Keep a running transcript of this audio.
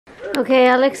Okay,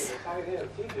 Alex.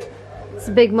 It's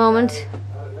a big moment.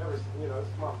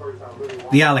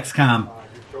 The Alex cam.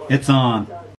 It's on.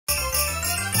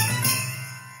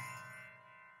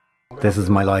 This is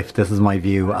my life. This is my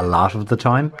view a lot of the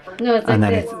time. No, it's like and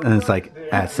then this. it's like,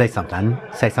 say something.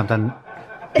 Say something.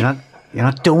 You're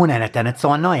not doing anything. It's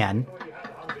so annoying.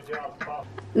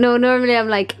 No, normally I'm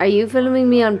like, are you filming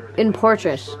me in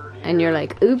portrait? And you're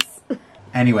like, oops.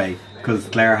 Anyway, because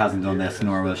Claire hasn't done this,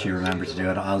 nor will she remember to do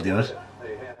it, I'll do it.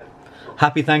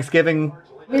 Happy Thanksgiving.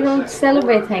 We don't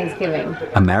celebrate Thanksgiving.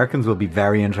 Americans will be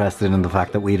very interested in the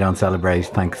fact that we don't celebrate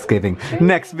Thanksgiving.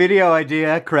 Next video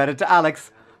idea, credit to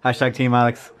Alex. Hashtag Team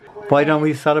Alex. Why don't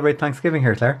we celebrate Thanksgiving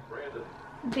here, Claire?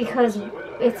 Because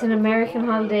it's an American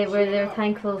holiday where they're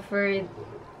thankful for...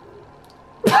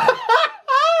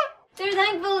 They're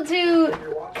thankful to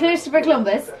Christopher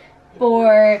Columbus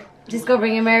for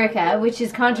discovering America, which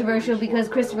is controversial because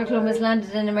Christopher Columbus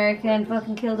landed in America and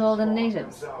fucking killed all the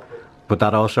natives. But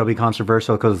that also be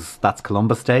controversial because that's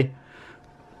Columbus Day.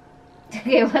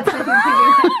 Okay, what's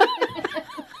Thanksgiving?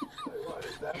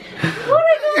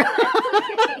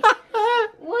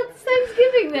 What's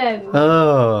Thanksgiving then?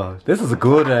 Oh, this is a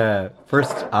good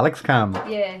first Alex cam.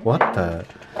 Yeah. What the?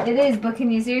 It is, but can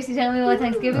you seriously tell me what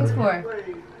Thanksgiving's for?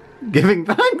 Giving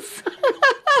thanks.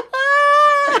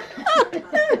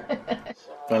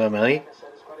 Hello, Melly.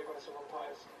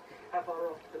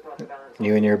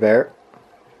 You and your bear.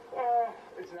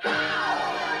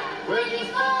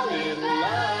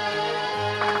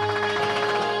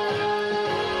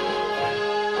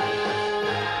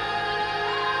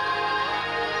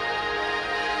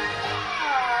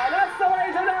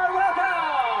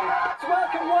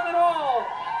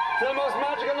 To the most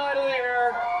magical night of the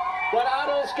year, when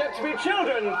adults get to be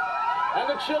children, and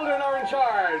the children are in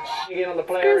charge. You get on the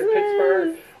player in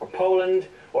Pittsburgh, or Poland,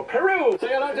 or Peru. Say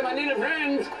hello to my native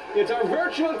friends. It's our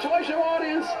virtual toy show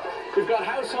audience. We've got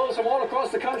households from all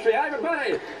across the country. Hi,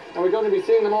 everybody. And we're going to be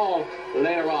seeing them all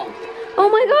later on. Oh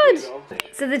my god!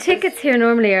 So the tickets here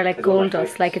normally are like gold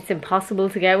dust. Like it's impossible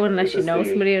to get one unless you know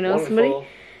somebody who knows somebody.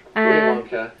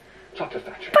 Chocolate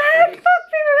Factory. Bad fuck,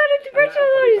 people got into virtual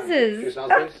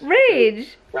audiences.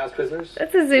 Rage. Rouse Prisoners.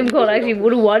 That's a Zoom call I actually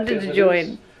would have wanted to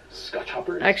join. Scotch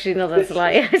Hoppers. Actually, no, that's a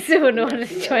lie. I still wouldn't want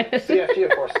to join it. CFG,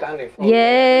 of course, standing for.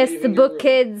 Yes, the book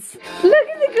kids. Look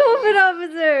at the COVID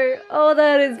officer. Oh,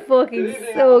 that is fucking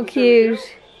so cute.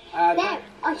 Now,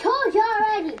 I told you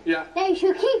already. Yeah. Now you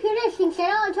should keep your listening to it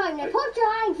all the time. Now put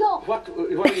your hands up. What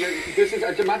this is?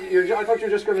 I thought you were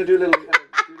just going to do a little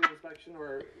inspection,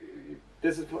 or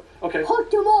this is okay.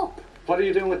 Put them up. What are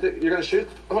you doing with it? You're going to shoot?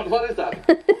 What is that?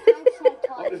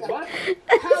 It's what?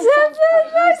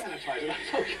 Sanitizer.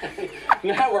 That's okay.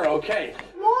 Now we're okay.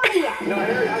 No, I hear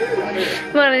you.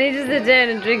 Come on, I need to sit down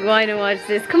and drink wine and watch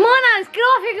this. Come on, Alex, get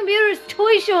off your computer. It's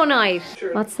toy show night.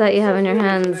 What's that you have in your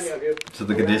hands? So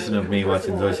the condition of me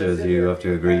watching toy shows, you have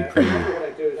to agree pre.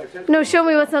 No, show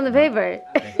me what's on the paper.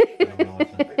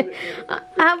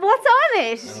 What's on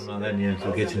it? I don't know, then you have to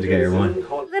the kitchen to get your wine.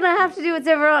 Then I have to do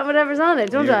whatever's on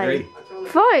it, don't I? Agree?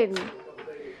 Fine.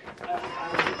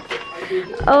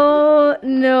 Oh,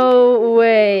 no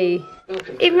way.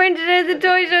 He printed out the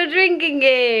toy show drinking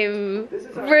game.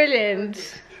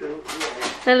 Brilliant.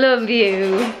 I love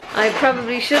you. I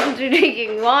probably shouldn't be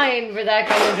drinking wine for that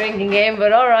kind of drinking game,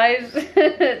 but alright.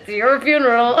 It's your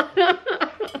funeral.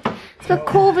 It's a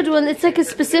COVID one. It's like a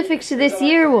specific to this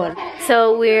year one.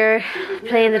 So we're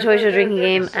playing the toy show drinking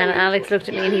game and Alex looked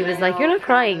at me and he was like, you're not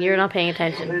crying, you're not paying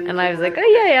attention. And I was like, oh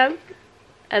yeah, I am.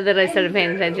 And then I started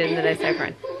paying attention and then I started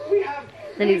crying.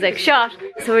 Then he's like, shot.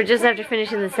 So we're just after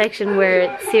finishing the section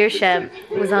where Saoirse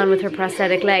was on with her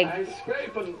prosthetic leg.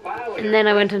 And then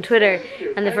I went on Twitter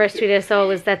and the first tweet I saw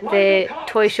was that the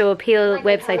Toy Show Appeal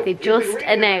website they just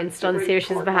announced on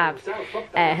Saoirse's behalf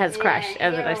has crashed.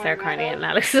 And then I started crying again and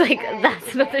Alex was like,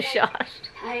 that's another shot.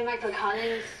 Hey, Michael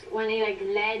Collins, when he like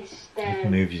led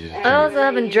the... I also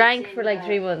haven't drank for like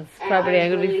 3 months probably.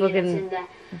 I'm going to be fucking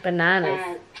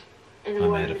bananas.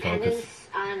 I'm out of focus.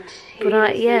 But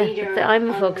I'm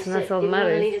a focus and that's all that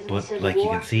matters. But like you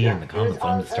can see in the comments,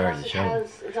 I'm the star of the show.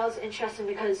 It's also interesting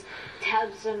because it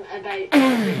tells them about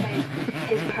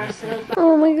his personal...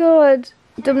 Oh my god.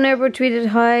 Dublin Airport tweeted,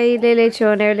 hi, Late Late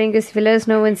Show and Aer Lingus. If you let us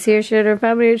know when Saoirse and her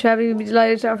family are travelling, we'd be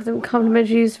delighted to offer them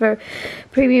complimentary use for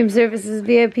premium services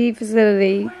VIP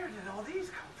facility.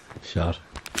 Shot.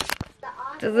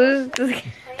 Does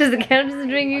it count as a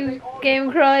drinking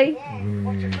game cry?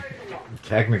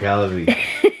 Technicality.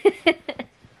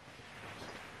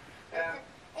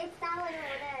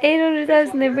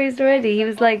 800,000 they've raised already. He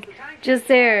was like, just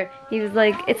there. He was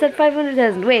like, it's at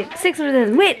 500,000. Wait,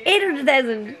 600,000. Wait,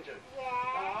 800,000.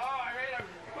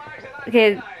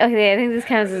 Okay, I think this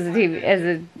counts as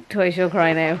a toy show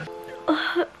cry now.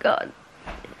 Oh God.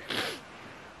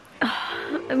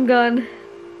 Oh, I'm gone.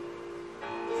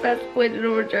 That's the point of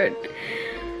no return.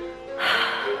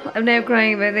 I'm now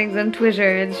crying about things on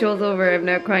Twitter. The show's over. I'm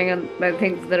now crying about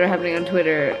things that are happening on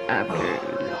Twitter after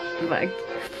the fact.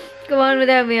 Go on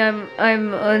without me. I'm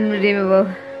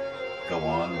unredeemable. Go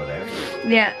on, whatever.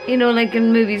 Yeah, you know, like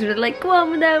in movies where they're like, go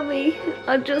on without me.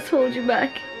 I'll just hold you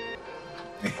back.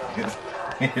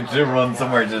 To run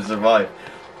somewhere to survive.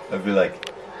 I'd be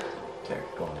like, there,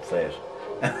 go on, say it.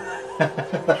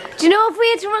 Do you know if we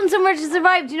had to run somewhere to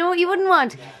survive, do you know what you wouldn't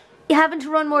want? You having to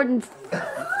run more than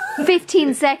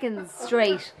 15 seconds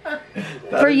straight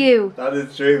for you. That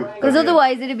is true. Because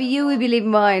otherwise it'd be you we'd be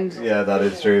leaving behind. Yeah, that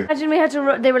is true. Imagine we had to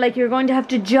run, they were like, you're going to have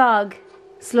to jog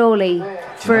slowly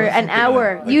for an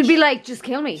hour. You'd be like, just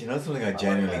kill me. Do you know something I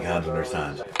genuinely can't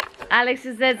understand? Alex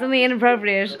has said something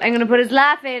inappropriate. I'm going to put his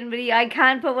laugh in, but I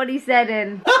can't put what he said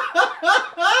in.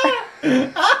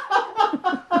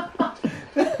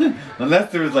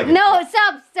 Unless there was like no,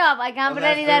 stop. I can't put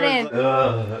any of that in.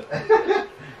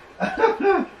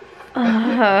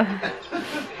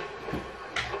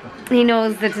 He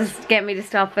knows that to get me to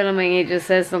stop filming, he just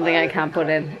says something I can't put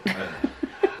in.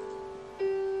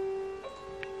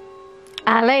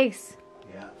 Alex.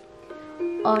 Yeah.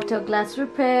 Auto glass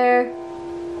repair.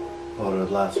 Auto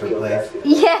glass replace.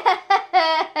 Yes.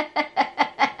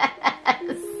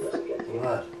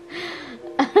 What?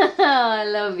 Oh, I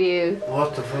love you.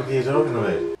 What the fuck are you talking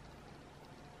about?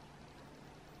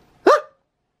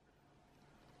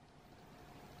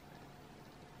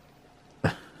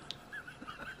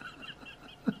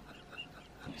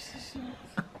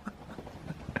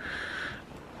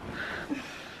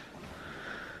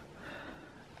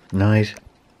 Night.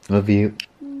 Love you.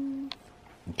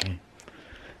 Okay.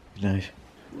 Good night.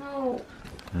 No.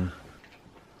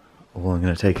 Oh, I'm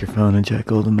gonna take your phone and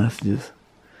check all the messages.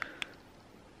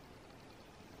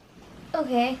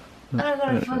 Okay. I'm not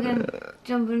gonna fucking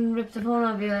jump and rip the phone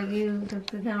off you like you took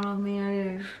the camera off me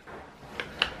earlier.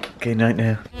 Okay, night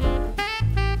now.